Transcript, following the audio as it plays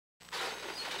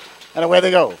And away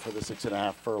they go for the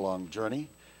 6.5 furlong journey.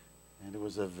 And it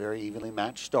was a very evenly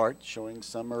matched start, showing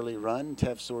some early run.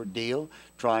 Tef's Ordeal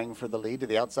trying for the lead. To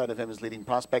the outside of him is leading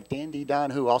prospect Dandy Don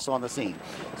Who, also on the scene.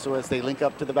 So as they link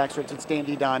up to the backstretch, it's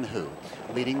Dandy Don Who,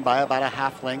 leading by about a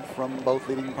half length from both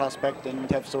leading prospect and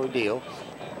Tef's Ordeal.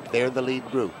 They're the lead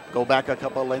group. Go back a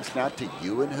couple of lengths now to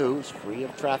You and Who's free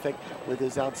of traffic with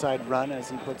his outside run as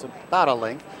he puts about a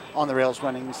length on the rails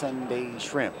running Sunday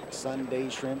Shrimp. Sunday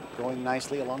Shrimp going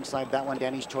nicely alongside that one.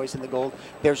 Danny's Choice in the gold.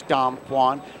 There's Dom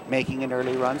Juan making an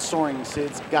early run. Soaring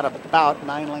Sid's got about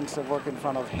 9 lengths of work in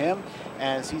front of him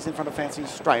as he's in front of Fancy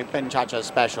Stripe and Cha-Cha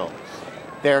Special.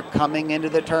 They're coming into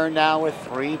the turn now with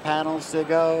 3 panels to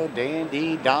go.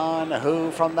 Dandy Don Who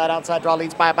from that outside draw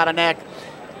leads by about a neck.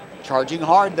 Charging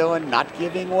hard, though, and not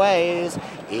giving way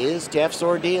is Tef's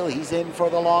Ordeal. He's in for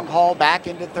the long haul, back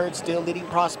into third, still leading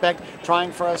prospect,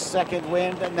 trying for a second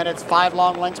wind, and then it's 5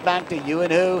 long lengths back to You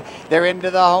and Who. They're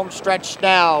into the home stretch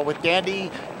now with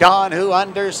Dandy Don Who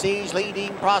under siege.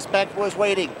 Leading prospect was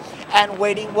waiting, and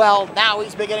waiting well. Now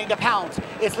he's beginning to pounce.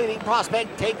 It's leading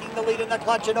prospect taking the lead in the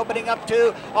clutch and opening up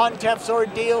 2 on Tef's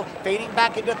Ordeal. Fading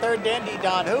back into third, Dandy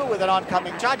Don Who with an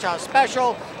oncoming Cha-Cha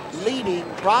Special. Leading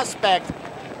prospect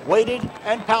waited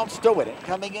and pounced to win it.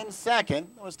 Coming in second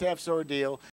was Tef's Ordeal.